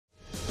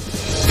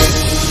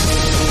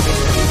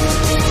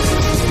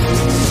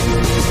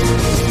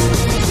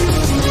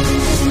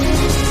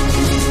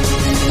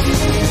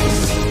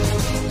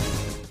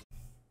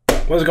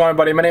What's going on,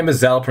 buddy? My name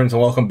is ZealetPrince, and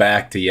welcome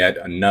back to yet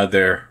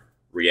another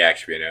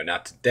reaction video. Now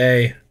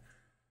today,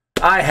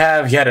 I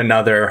have yet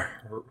another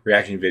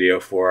reaction video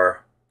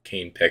for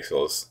Kane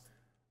Pixels.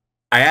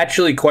 I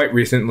actually quite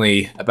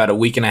recently, about a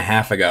week and a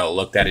half ago,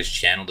 looked at his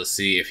channel to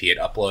see if he had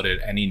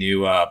uploaded any new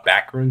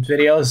Backrooms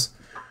videos.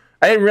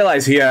 I didn't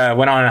realize he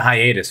went on a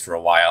hiatus for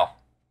a while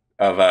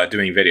of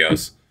doing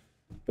videos.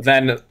 But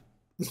then,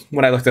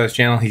 when I looked at his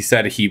channel, he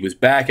said he was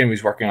back and he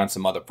was working on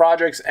some other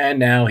projects, and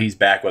now he's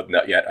back with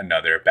yet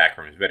another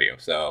Backrooms video.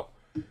 So,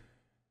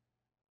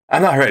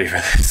 I'm not ready for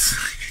this.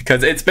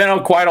 Because it's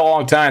been quite a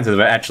long time since I've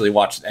actually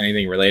watched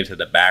anything related to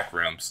the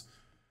Backrooms.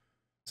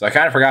 So I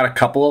kind of forgot a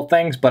couple of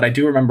things, but I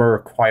do remember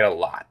quite a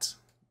lot.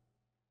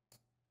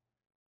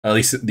 At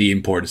least the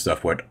important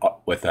stuff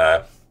with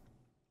the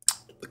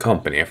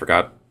company. I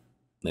forgot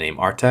the name.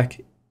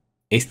 Artec?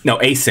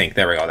 Async.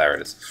 There we go. There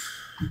it is.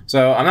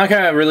 So I'm not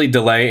going to really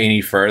delay any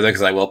further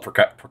because I will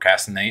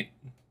procrastinate.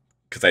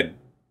 Because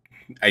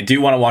I do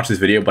want to watch this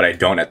video, but I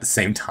don't at the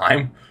same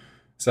time.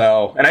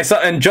 So,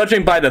 and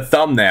judging by the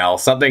thumbnail,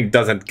 something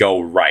doesn't go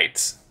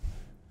right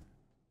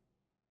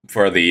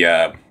for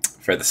the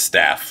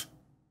staff.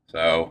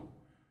 So,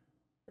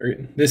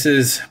 this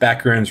is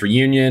Backrooms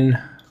Reunion.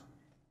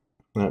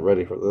 Not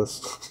ready for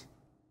this.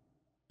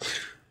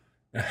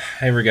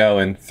 Here we go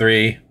in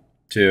 3,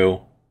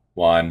 2,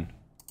 1,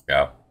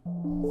 go.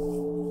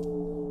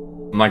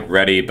 I'm like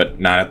ready, but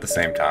not at the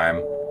same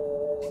time.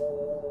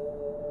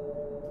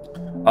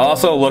 I'll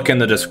also look in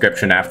the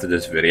description after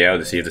this video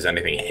to see if there's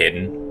anything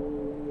hidden.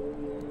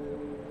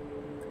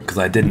 Because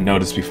I didn't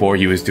notice before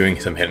he was doing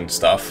some hidden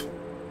stuff.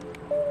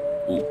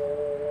 Ooh.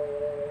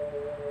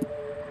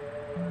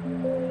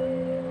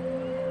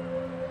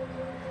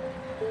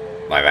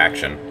 Live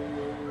action.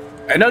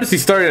 I noticed he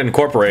started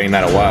incorporating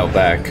that a while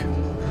back.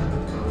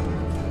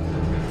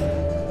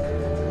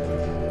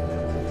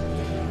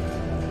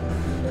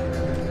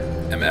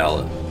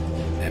 ML.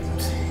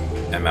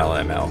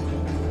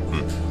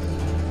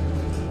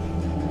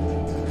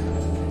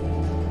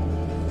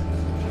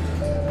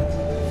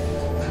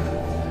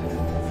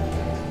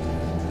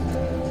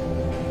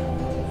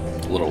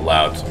 It's a little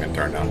loud, so I'm gonna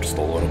turn it down just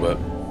a little bit.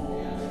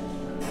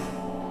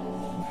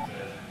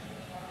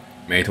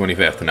 May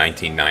 25th,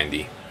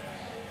 1990.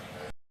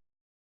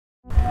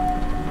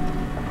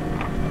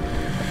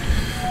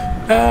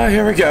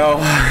 Here we go.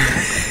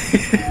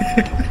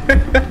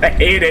 I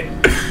hate it.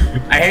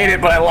 I hate it,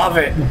 but I love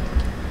it.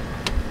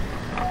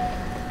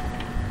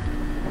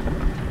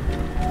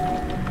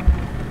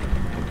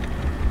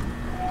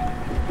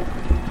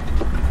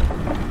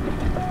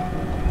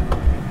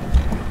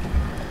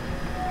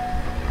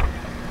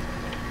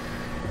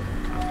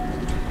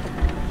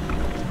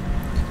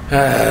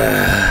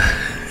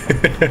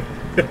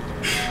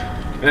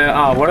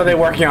 Oh, what are they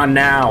working on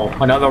now?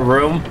 Another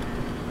room?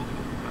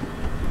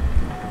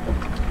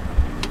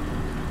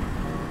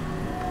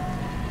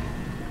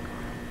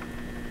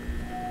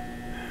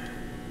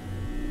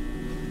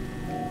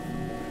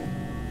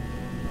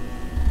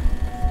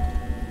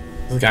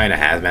 This guy in a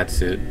hazmat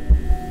suit.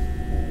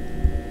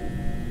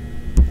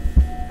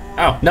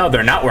 Oh, no,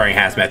 they're not wearing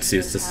hazmat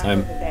suits this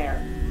time.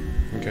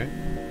 Okay,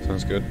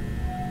 sounds good.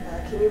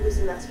 Can you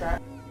loosen that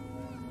strap?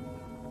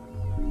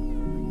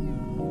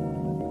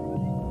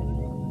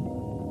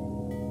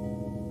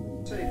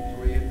 Say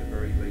 3 at the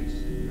very least.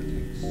 I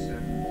think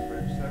 7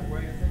 threads that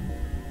way, I think.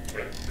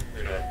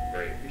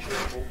 Right. You sure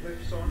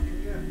forklifts on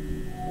here?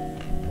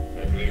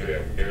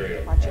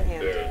 Watch your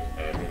hand.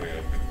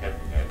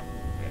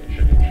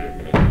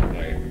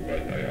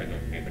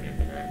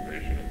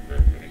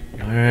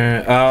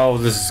 Oh,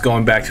 this is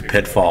going back to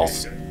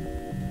pitfalls.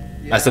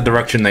 That's the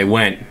direction they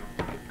went,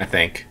 I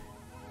think.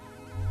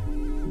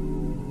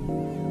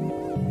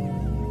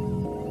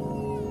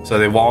 So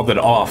they walled it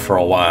off for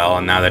a while,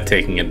 and now they're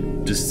taking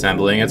it,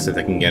 disassembling it so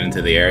they can get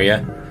into the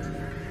area.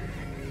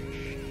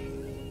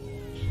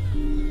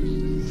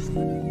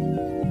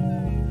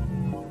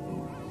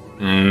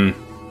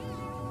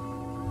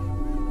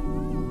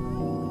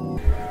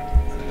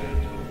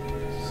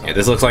 Yeah,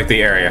 this looks like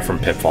the area from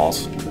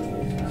Pitfalls.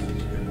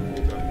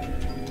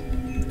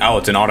 Oh,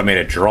 it's an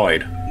automated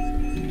droid.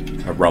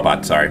 A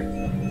robot, sorry.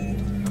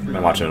 I've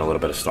been watching a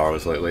little bit of Star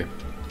Wars lately.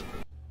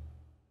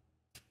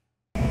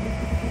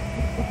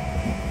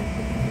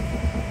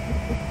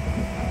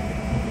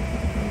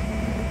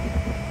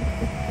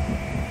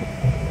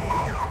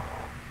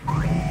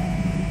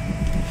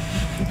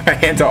 My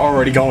hands are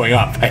already going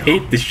up. I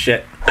hate this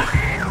shit.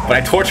 But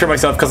I torture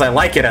myself because I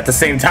like it at the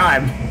same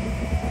time.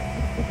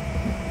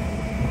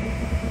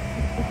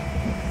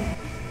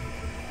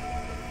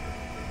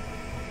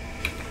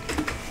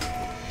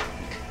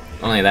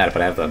 Not only that,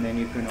 but I have the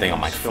thing on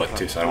my foot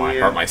too, so I don't want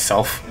to hurt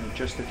myself. And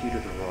just a few to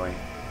the right.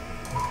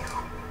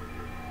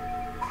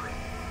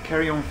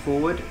 Carry on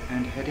forward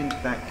and head into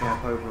that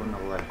gap over on the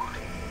left.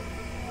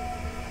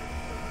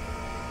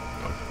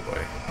 Oh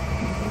boy.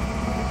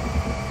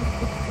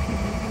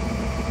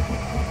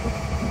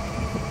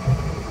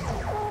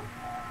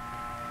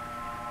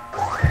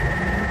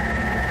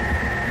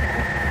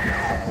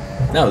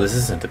 No, this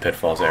isn't the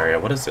Pitfalls area.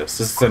 What is this?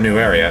 This is a new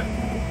area.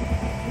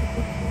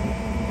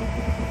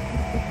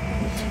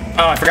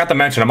 Oh, I forgot to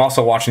mention, I'm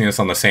also watching this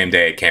on the same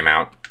day it came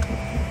out.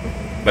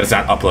 But it's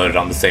not uploaded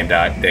on the same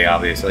day,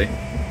 obviously.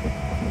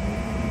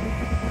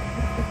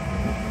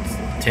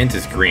 The tint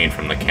is green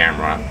from the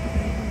camera.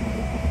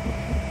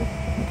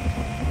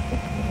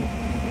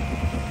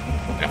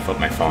 I'm gonna flip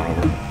my phone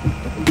over.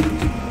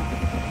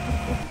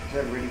 Is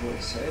that really what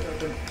he said? I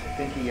don't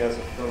think he has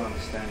a full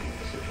understanding of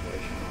the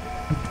situation.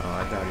 Oh,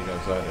 I doubt he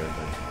does either,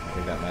 but I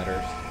think that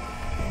matters.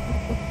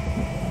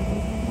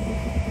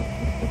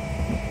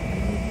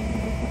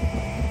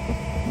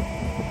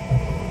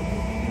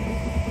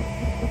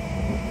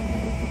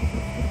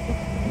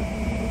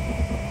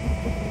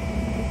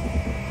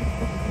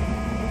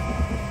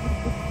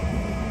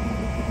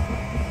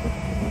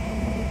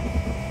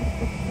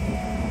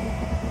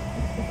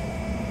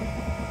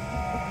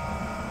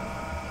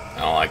 I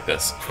don't like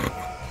this.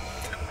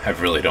 I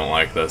really don't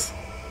like this.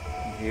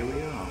 Here we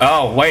are.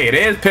 Oh, wait, it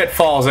is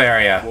Pitfalls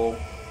area. Wall.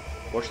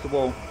 Watch the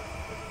wall.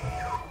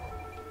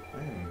 I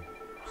am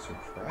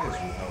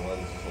surprised with how well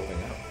this is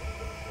holding up.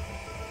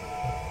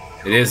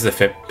 It is the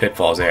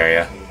Pitfalls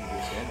area.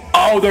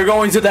 Oh, they're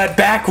going to that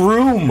back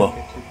room!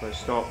 Get too close.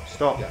 Stop.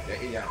 Stop. Yeah,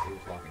 he was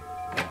walking.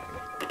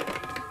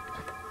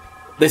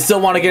 They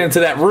still want to get into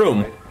that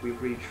room. We've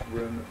reached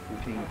room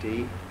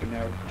 14D. We're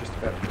now just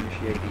about to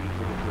initiate the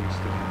equilibrium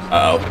stimulus.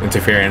 Uh-oh,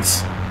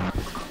 interference.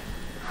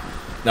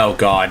 Oh,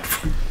 God.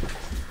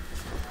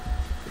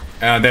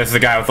 There's the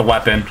guy with the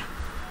weapon.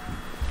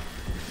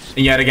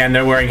 And yet again,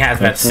 they're wearing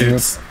hazmat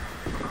suits.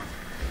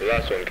 The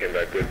last one came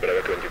back good, but I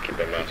recommend you keep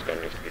a mask on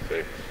just to be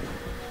safe.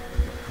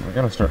 We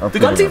gotta start The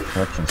guns, upgrading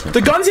our protection system.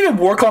 the guns even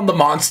work on the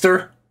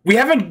monster? We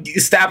haven't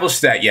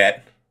established that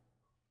yet.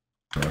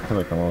 I feel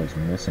like I'm always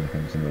missing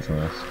things in this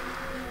mess.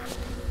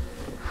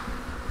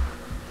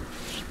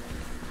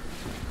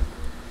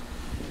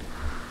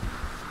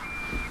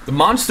 The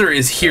monster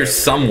is here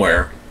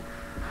somewhere.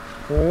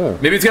 Oh, yeah.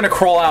 Maybe it's gonna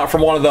crawl out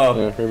from one of the...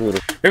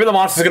 Maybe the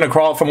monster's gonna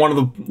crawl out from one of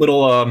the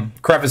little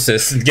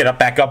crevices and get up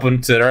back up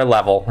into their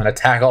level and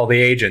attack all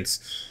the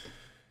agents.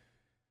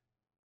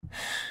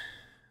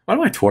 Why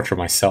do I torture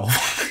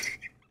myself?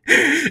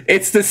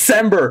 It's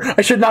December!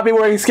 I should not be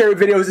wearing scary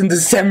videos in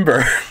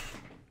December!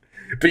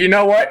 But you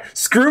know what?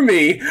 Screw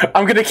me!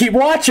 I'm gonna keep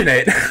watching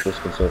it!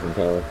 Just conserving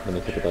power, and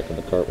then take it back in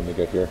the cart when we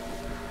get here.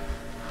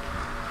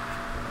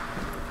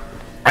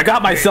 I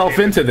got myself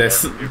into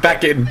this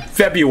back in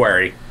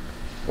February.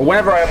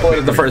 Whenever I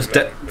uploaded the first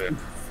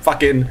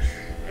fucking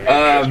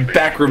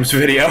Backrooms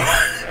video.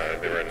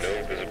 There are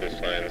no visible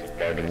signs of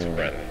Marvin's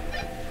friend.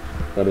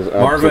 That is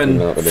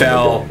Marvin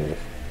fell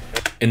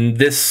in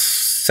this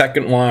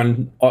second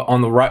one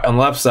on the right, on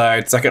the left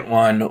side. Second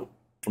one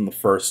from the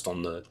first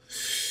on the.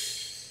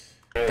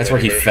 That's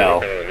where he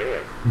fell.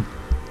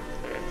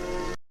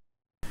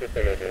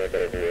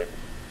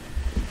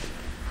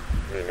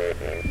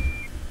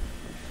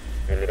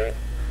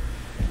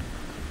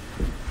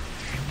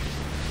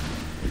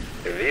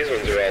 These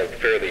ones are all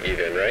fairly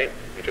even, right?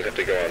 You just have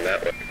to go on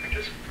that way.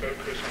 Just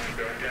focus on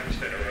going down the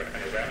center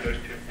and around those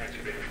 2 points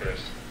of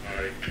interest. I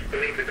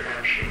believe the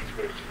current sheets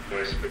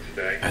was for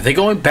today. Are they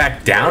going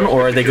back down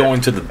or are they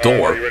going to the Are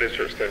door? you ready to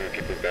start sending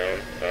people down?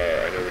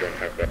 I know we don't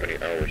have that many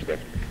hours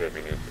left before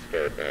we need to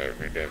start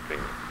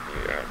revamping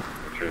the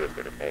material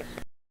protocols.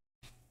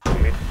 We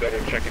need to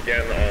double check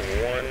again on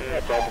 1,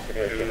 2,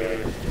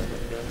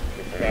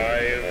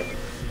 5,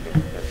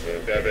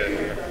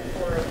 7,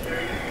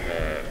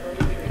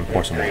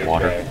 Pour some more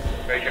water.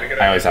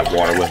 I always have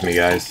water with me,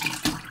 guys.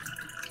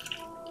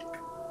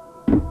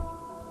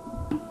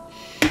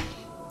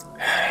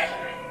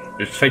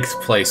 It takes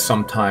place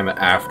sometime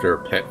after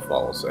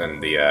Pitfalls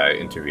and the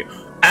interview.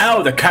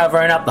 Oh, they're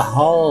covering up the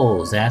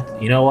holes.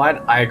 That, you know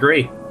what? I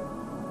agree.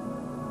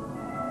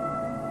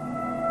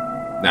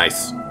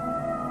 Nice.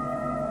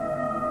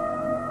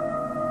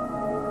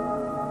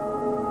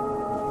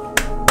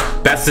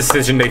 Best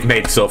decision they've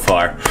made so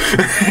far.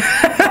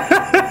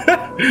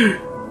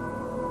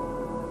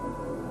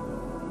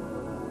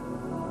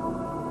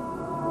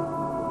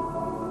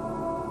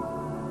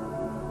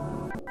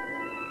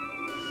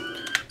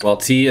 While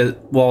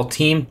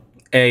Team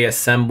A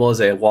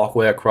assembles a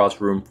walkway across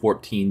room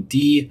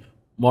 14D,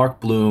 Mark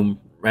Bloom,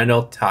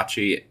 Randall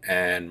Tachi,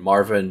 and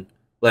Marvin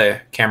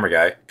Le, camera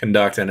guy,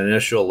 conduct an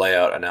initial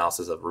layout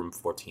analysis of room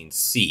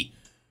 14C.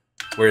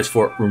 Where is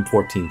room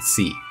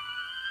 14C?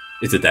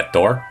 Is it that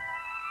door?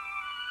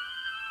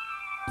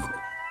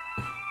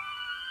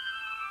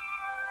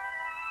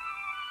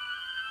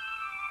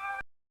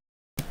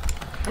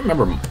 I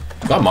remember. I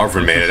thought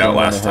Marvin made it out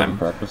last time.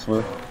 Practice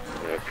with.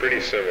 pretty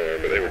similar,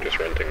 but they were just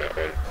renting that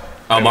one.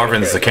 Oh,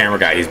 Marvin's the camera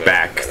guy. He's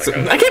back.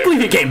 I can't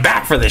believe he came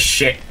back for this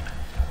shit.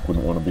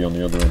 Wouldn't want to be on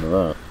the other end of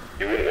that.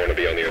 You wouldn't want to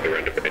be on the other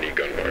end of any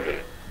gun, Marvin.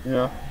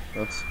 Yeah,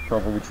 that's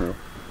probably true.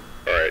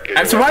 Alright.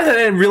 I'm surprised I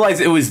didn't realize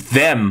it was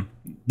them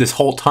this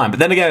whole time. But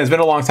then again, it's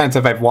been a long time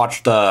since I've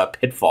watched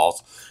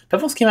Pitfalls.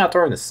 Pitfalls came out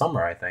during the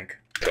summer, I think.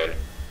 Son.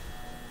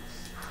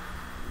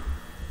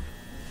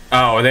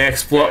 Oh, they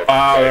explore.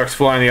 Oh, they're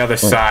exploring the other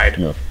side.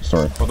 Yeah,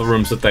 sorry. All the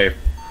rooms that they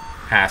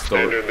passed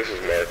over. Standard, this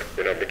is Mark.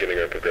 We're now beginning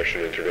our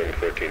progression into room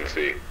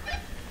 14C.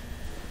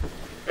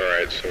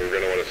 Alright, so we're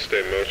gonna want to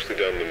stay mostly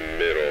down the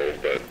middle,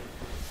 but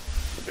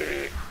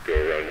maybe go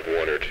around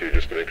one or two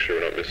just to make sure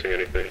we're not missing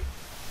anything.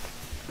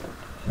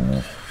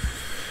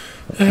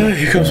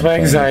 Here comes my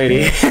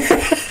anxiety.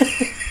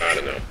 I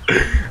don't know.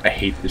 I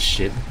hate this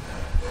shit.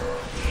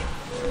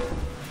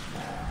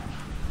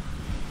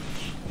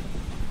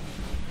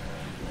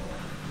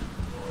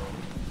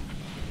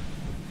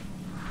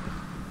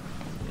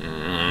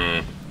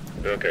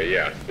 Okay,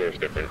 yeah, floor's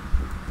different.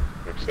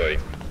 Looks like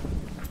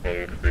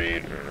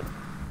concrete, or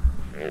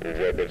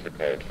what's it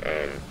called?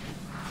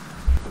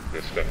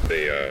 This stuff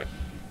they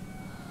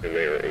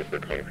layer over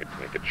concrete to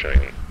make it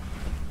shiny.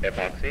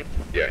 Epoxy?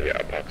 Yeah,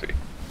 epoxy.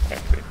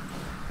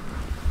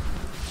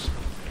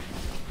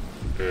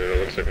 It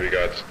looks like we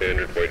got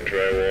standard white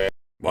drywall.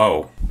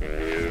 Whoa.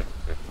 With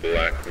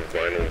black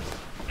vinyl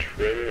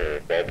trim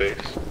or wall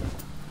base.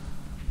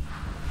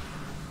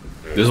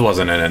 This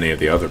wasn't in any of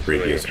the other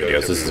previous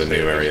videos. This is a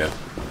new area.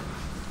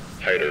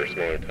 Tighter,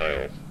 smaller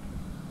tiles.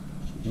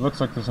 It looks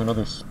like there's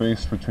another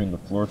space between the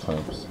floor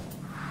types.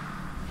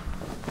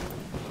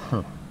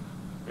 Huh.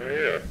 Oh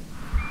yeah.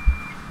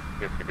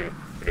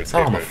 It's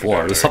not on the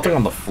floor. There's something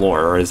on the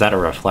floor, or is that a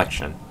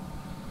reflection?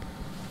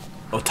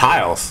 Oh,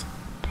 tiles.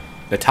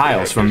 The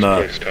tiles from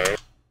the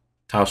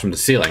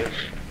ceiling.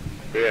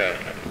 Yeah.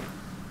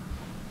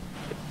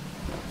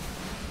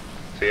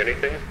 See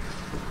anything?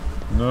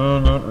 No,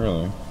 not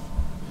really.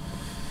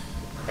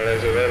 Oh,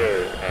 there's a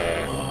little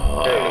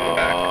door in the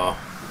back.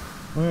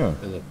 Oh yeah.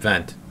 There's a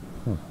vent.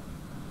 Is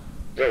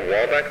there a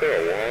wall back there?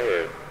 A wall?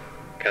 Or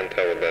can't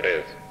tell what that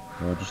is.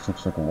 Yeah, it just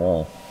looks like a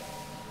wall.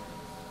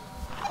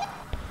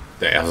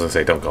 Yeah, I was gonna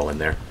say, don't go in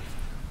there.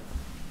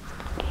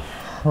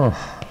 Huh.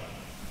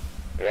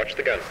 Watch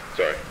the gun.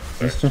 Sorry. Is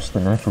this just the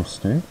natural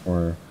state,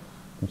 or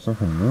there's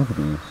something new to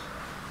these?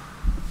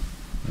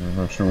 Yeah, I'm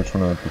not sure which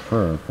one I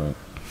prefer, but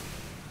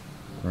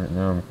right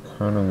now I'm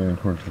kind of leaning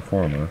towards the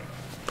former.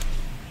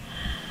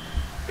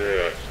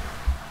 Yeah.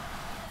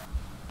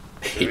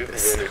 I hate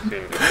this.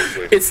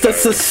 It's the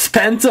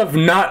suspense of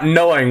not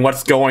knowing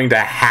what's going to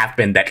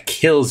happen that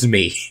kills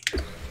me.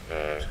 4?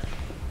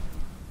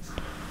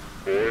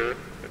 I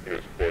think it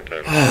was 4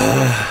 times.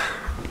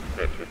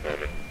 Not too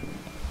common.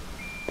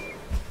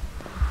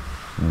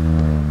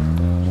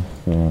 Not a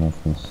fan of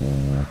this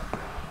area.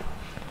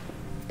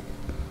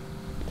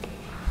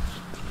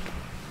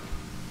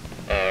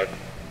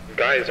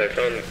 Guys, I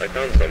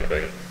found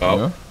something. Oh.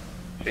 Yeah?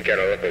 You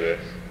gotta look at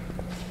this.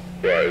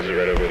 What, is it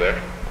right over there?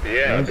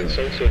 Yeah, it's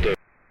some sort of...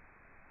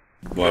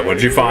 What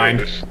did you find?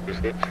 This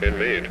looks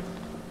handmade.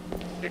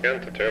 You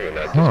can't determine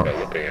that just by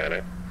looking at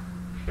it.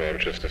 Well, I'm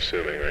just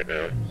assuming right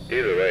now.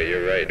 Either way,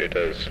 you're right, it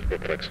does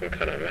look like some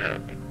kind of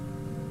map.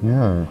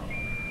 Yeah.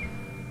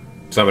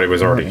 Somebody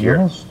was already here.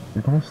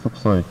 It almost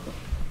looks like...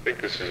 I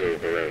think this is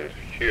around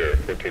here,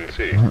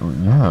 14C.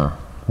 Yeah.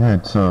 Yeah,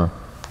 it's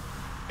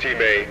Team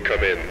A,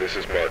 come in, this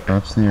is Mark.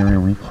 that's the area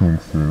we came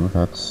through.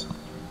 That's...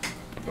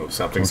 Oh,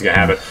 something's gonna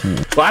happen.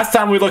 Last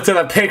time we looked at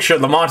a picture,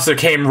 the monster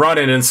came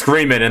running and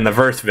screaming in the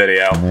first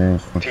video.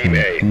 There's Team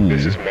A, B.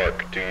 this is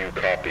Mark, do you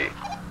copy?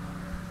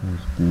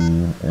 There's B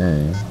and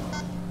A.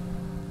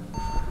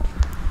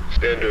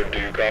 Standard, do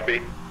you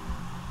copy?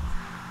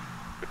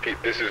 Repeat,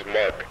 this is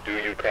Mark, do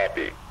you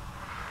copy?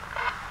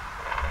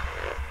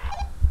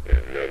 Yeah,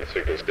 no, the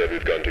signal's dead,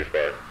 we've gone too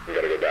far. We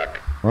gotta go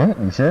back. What?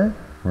 You sure?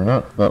 We're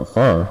not that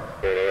far.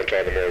 Well, that's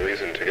all the more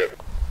reason to get...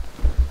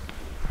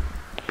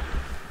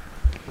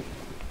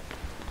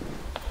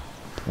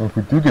 Well, if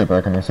we do get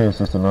back and they say it's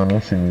just a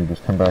non-issue and you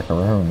just come back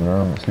around, you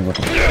know, and see what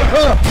the...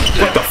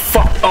 What the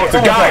fuck? Oh, it's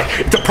a guy!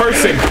 It's a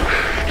person!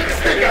 He's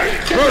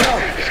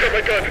got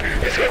my gun!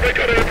 He's got my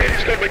gun!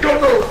 He's got my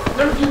gun! Don't move!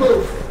 None of you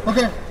move!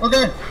 Okay,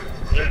 okay!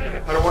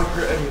 I don't want to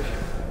hurt any of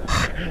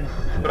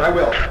you. But I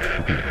will.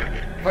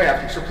 If I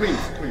have to, so please.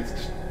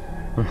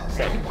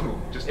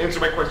 Just answer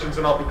my questions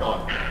and I'll be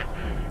gone.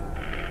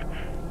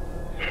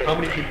 How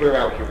many people are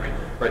out here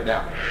right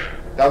now?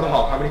 Down the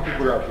hall, how many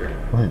people are out here?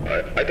 Wait,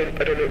 I don't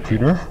know.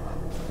 Peter?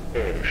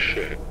 Oh,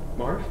 shit.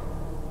 Marv?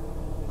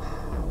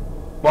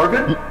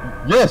 Marvin?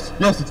 Yes,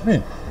 it's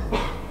me.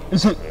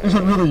 Is it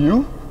really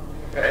you?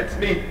 Yeah, it's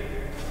me.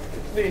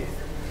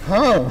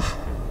 How?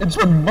 It's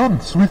been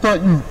months. We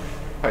thought you...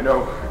 I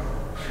know.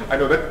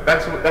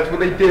 That's what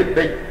they did.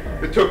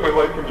 They took my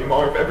life from me,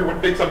 Marv. Everyone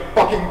thinks I'm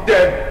fucking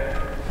dead.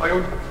 My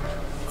own...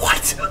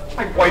 What?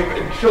 My wife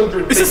and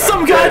children Is think this some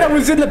I'm guy dead. that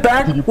was in the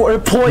back or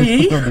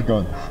employee? Put down the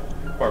gun.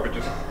 Barbara,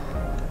 just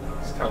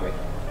tell me.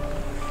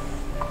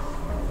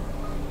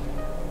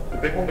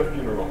 Did they hold a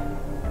funeral?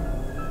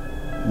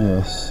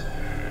 Yes.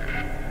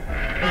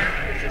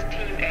 This is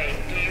Team A.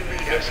 Do you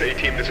read us? Yes,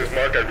 A-Team, this is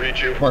Mark, I read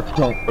you. Mark,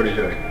 don't. What are you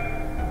doing?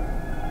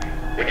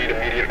 We need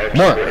immediate armed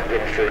Mark. support at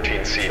room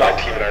 14C. Stop.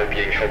 My team and I are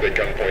being held at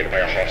gunpoint by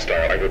a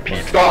hostile. I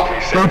repeat, Stop.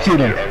 please send Don't shoot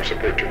him. immediate armed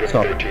support to room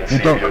Stop. 14C. You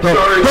don't.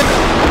 Sorry.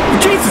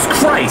 Jesus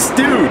Christ,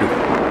 dude!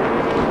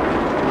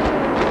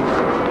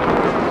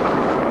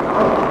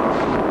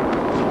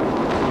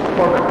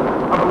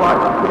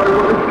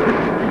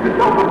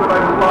 that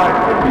I'm alive.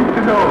 They need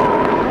to know.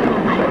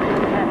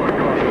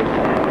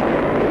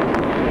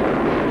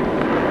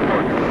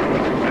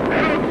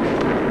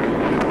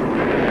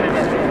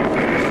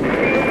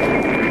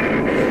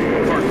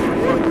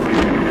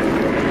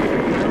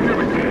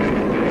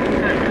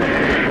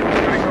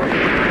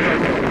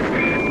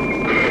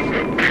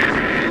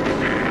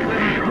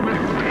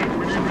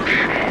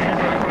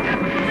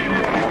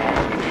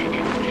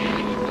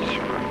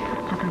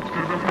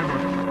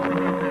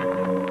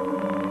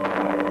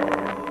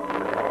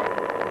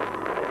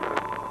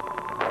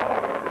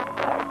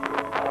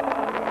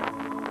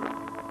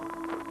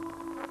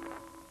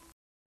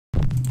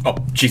 Oh,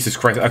 Jesus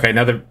Christ. Okay,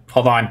 another...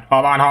 Hold on.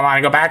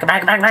 Go back.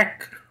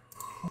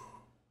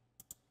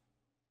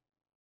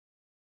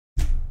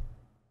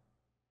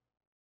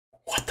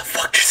 What the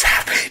fuck just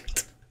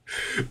happened?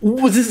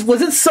 Was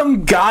it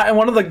some guy...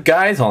 One of the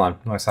guys... Hold on.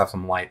 Let's have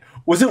some light.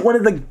 Was it one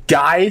of the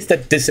guys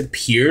that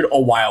disappeared a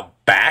while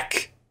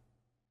back?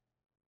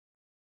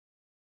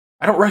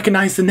 I don't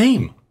recognize the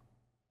name.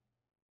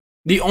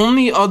 The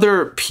only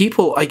other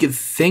people I could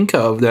think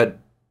of that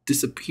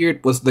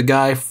disappeared was the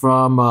guy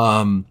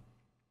from...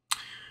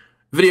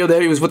 video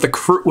that he was with the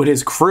crew, with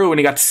his crew, and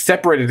he got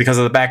separated because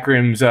of the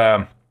Backrooms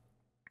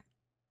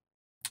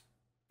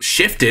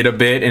shifted a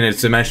bit in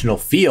its dimensional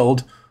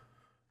field.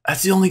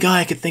 That's the only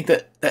guy I could think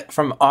that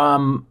from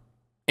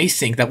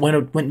Async that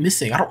went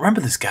missing. I don't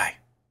remember this guy.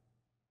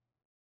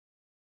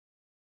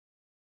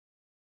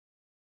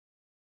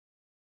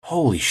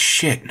 Holy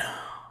shit.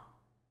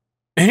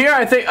 And here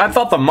I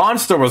thought the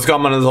monster was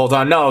coming this whole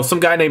time. No, some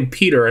guy named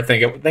Peter, I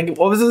think.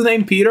 What was his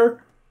name?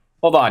 Peter?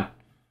 Hold on.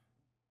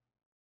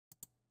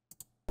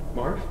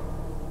 Marv?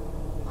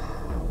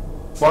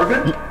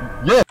 Marvin?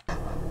 Yeah.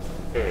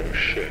 Oh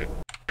shit.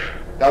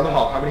 Down the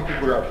hall, how many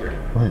people are out here?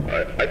 Wait,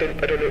 I don't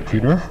know.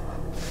 Peter?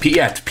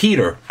 Yeah, it's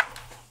Peter.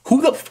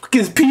 Who the fuck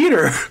is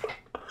Peter?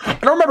 I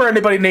don't remember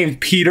anybody named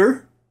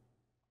Peter.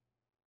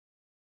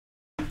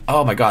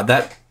 Oh my god,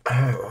 that...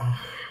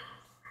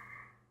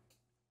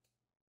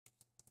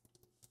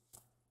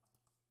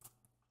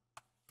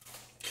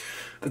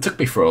 That took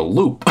me for a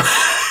loop.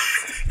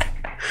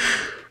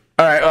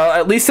 Alright, well,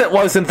 at least it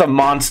wasn't the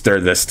monster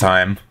this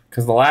time.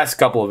 Because the last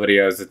couple of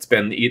videos, it's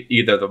been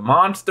either the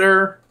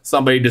monster,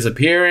 somebody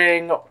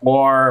disappearing,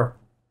 or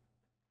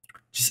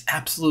just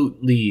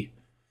absolutely...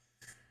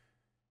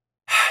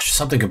 just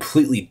something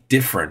completely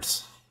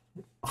different.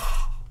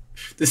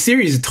 The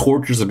series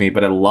tortures me,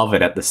 but I love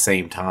it at the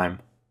same time.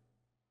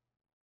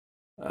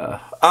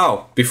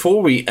 Oh,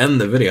 before we end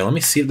the video, let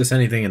me see if there's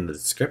anything in the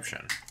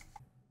description.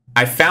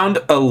 I found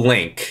a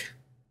link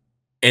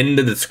in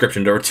the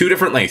description. There were two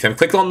different links. I've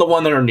clicked on the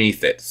one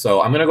underneath it.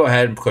 So I'm going to go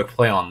ahead and click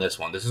play on this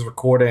one. This is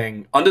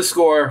recording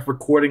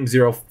 _recording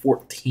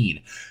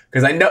 014.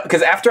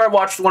 Because after I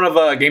watched one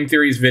of Game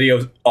Theory's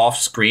videos off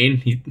screen,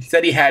 he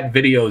said he had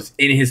videos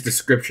in his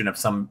description of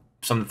some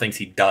of the things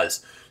he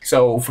does.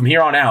 So from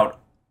here on out,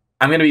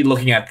 I'm going to be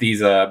looking at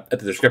these at the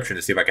description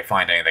to see if I can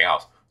find anything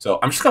else. So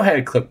I'm just going to go ahead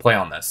and click play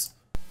on this.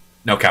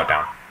 No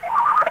countdown.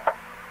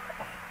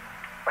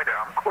 Hi there,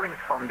 I'm calling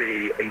from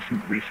the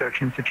Async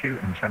Research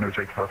Institute in San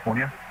Jose,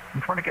 California.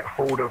 I'm trying to get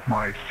hold of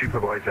my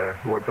supervisor,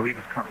 who I believe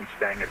is currently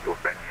staying at your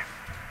venue.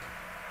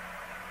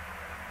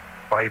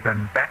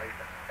 Ivan Beck?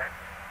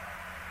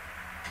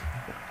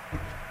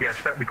 Yes,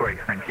 that'd be great,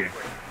 thank you.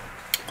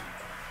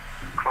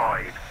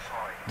 Clyde.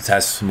 This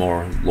has some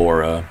more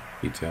lore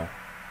detail.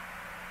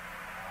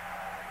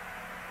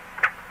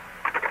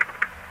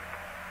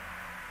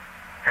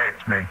 Hey,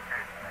 it's me.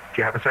 Do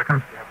you have a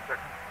second?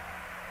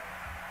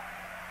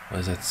 What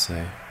does that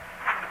say?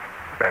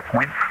 Fair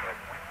point.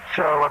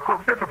 So I've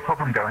got a bit of a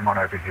problem going on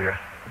over here.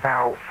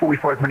 About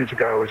 45 minutes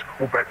ago, I was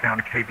called back down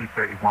to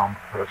KB31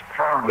 because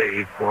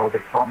apparently, while the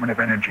Department of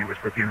Energy was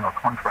reviewing our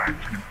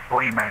contracts, an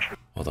employee managed to...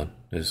 Hold on,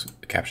 there's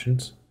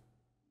captions?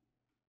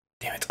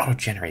 Damn, it's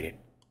auto-generated.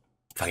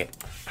 Fuck it.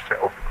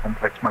 set off the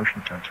complex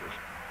motion sensors.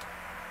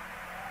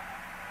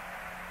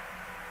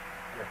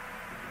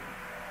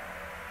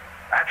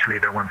 Actually,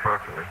 that went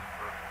perfectly.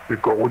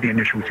 We've got all the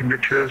initial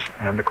signatures,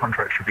 and the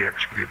contract should be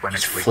executed by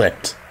It's next week.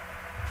 flipped.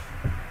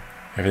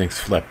 Everything's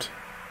flipped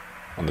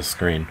on the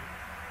screen.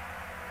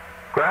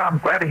 Well, I'm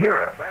glad to hear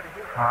it. Back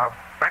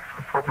to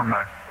the problem,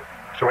 though.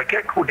 So I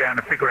get called down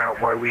to figure out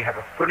why we have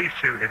a fully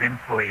suited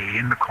employee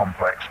in the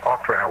complex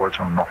after hours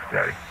on an off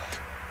day.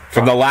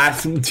 From the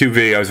last two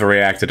videos I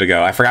reacted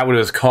ago, I forgot what it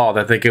was called.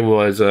 I think it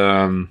was,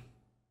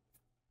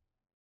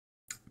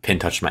 Pin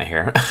touched my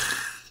hair.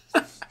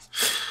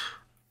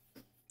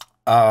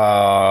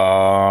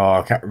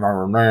 I can't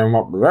remember the name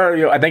of the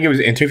video. I think it was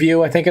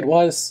Interview, I think it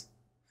was.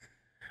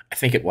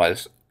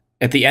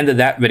 At the end of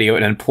that video,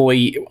 one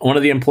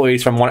of the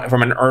employees from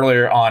an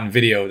earlier on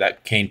video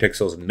that Kane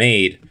Pixels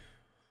made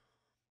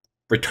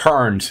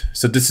returned.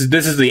 So this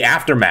is the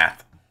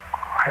aftermath.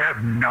 I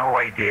have no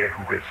idea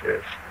who this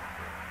is.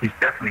 He's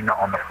definitely not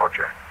on the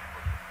project.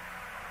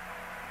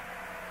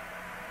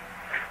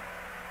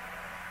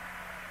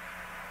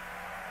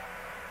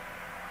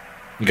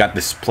 You got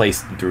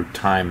displaced through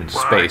time and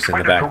space in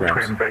the I tried to talk to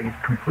background. him, but he's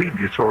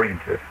completely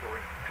disoriented.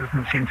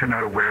 Doesn't seem to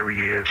know where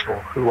he is or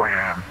who I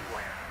am.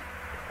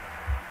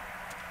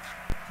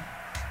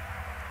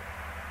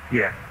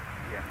 Yeah.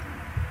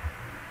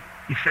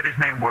 He said his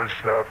name was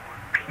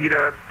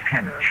Peter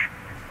Tench.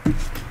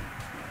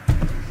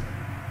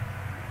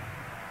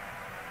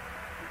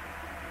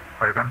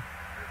 Over.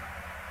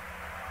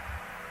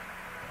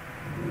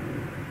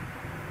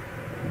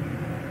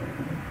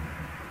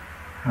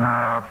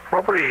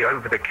 Probably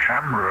over the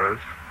cameras.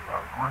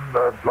 I'm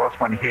the last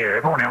one here.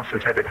 Everyone else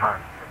is headed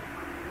home.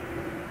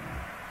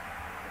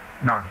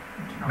 No,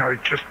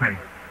 it's just me.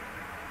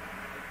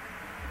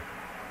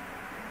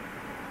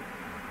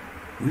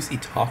 Who's he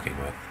talking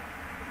with?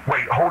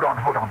 Wait, hold on.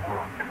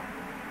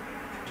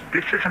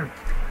 This isn't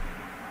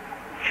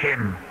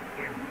him,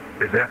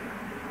 is it?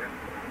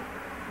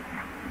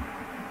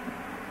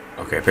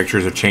 Okay,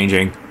 pictures are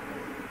changing.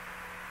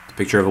 It's a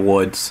picture of the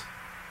woods.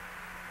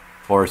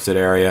 Forested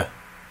area.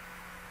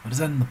 What is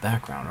that in the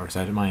background, or is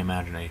that in my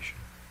imagination?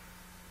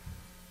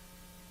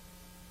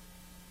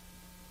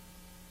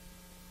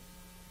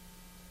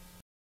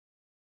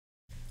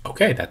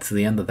 Okay, that's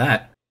the end of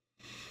that.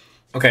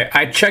 Okay,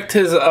 I checked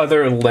his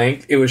other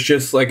link. It was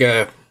just like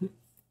his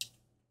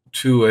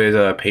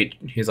page.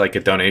 He's like a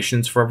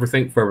donations for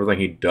everything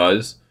he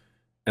does,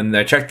 and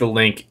I checked the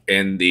link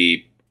in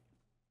the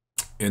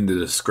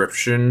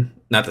description,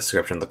 not the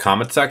description, the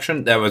comment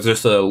section. That was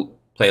just a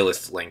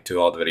playlist link to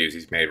all the videos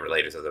he's made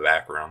related to the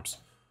Backrooms.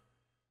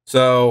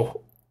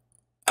 So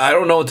I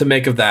don't know what to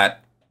make of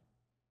that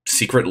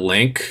secret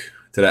link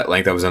to that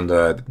link that was in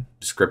the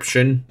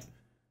description.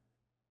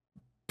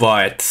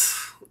 But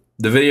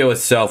the video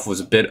itself was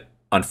a bit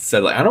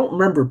unsettling. I don't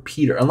remember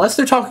Peter, unless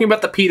they're talking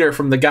about the Peter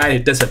from the guy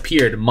who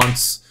disappeared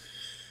months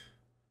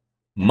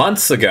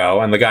ago,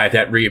 and the guy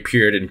that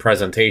reappeared in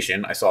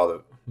presentation. I saw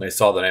the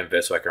name of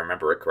it, so I can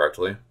remember it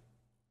correctly.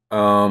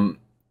 I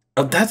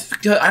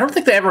don't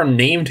think they ever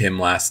named him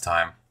last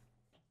time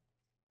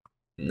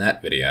in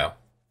that video.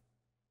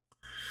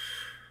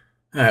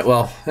 All right.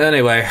 Well,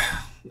 anyway.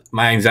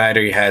 My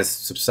anxiety has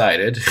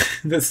subsided.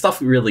 This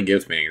stuff really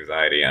gives me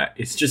anxiety.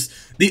 It's just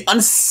the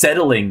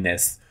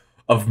unsettlingness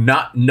of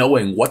not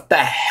knowing what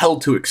the hell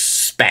to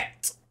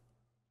expect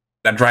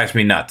that drives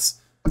me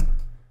nuts.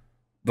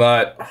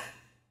 But,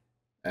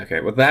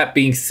 okay, with that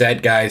being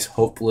said, guys,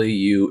 hopefully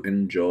you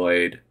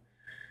enjoyed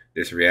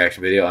this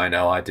reaction video. I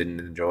know I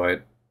didn't enjoy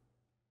it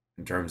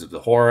in terms of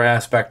the horror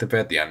aspect of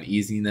it, the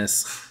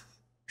uneasiness.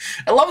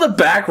 I love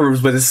the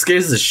Backrooms, but it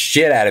scares the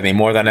shit out of me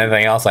more than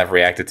anything else I've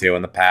reacted to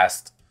in the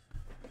past.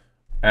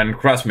 And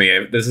trust me,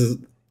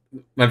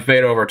 I've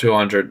made over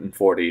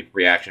 240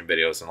 reaction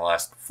videos in the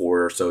last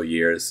 4 or so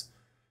years.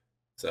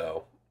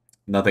 So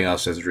nothing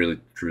else has really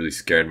truly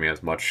scared me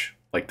as much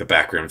like the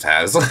Backrooms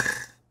has.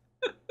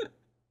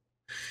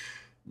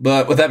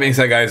 But with that being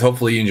said, guys,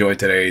 hopefully you enjoyed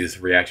today's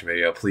reaction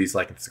video. Please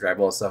like and subscribe,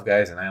 all that stuff,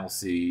 guys, and I will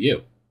see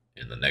you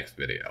in the next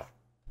video.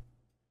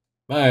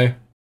 Bye.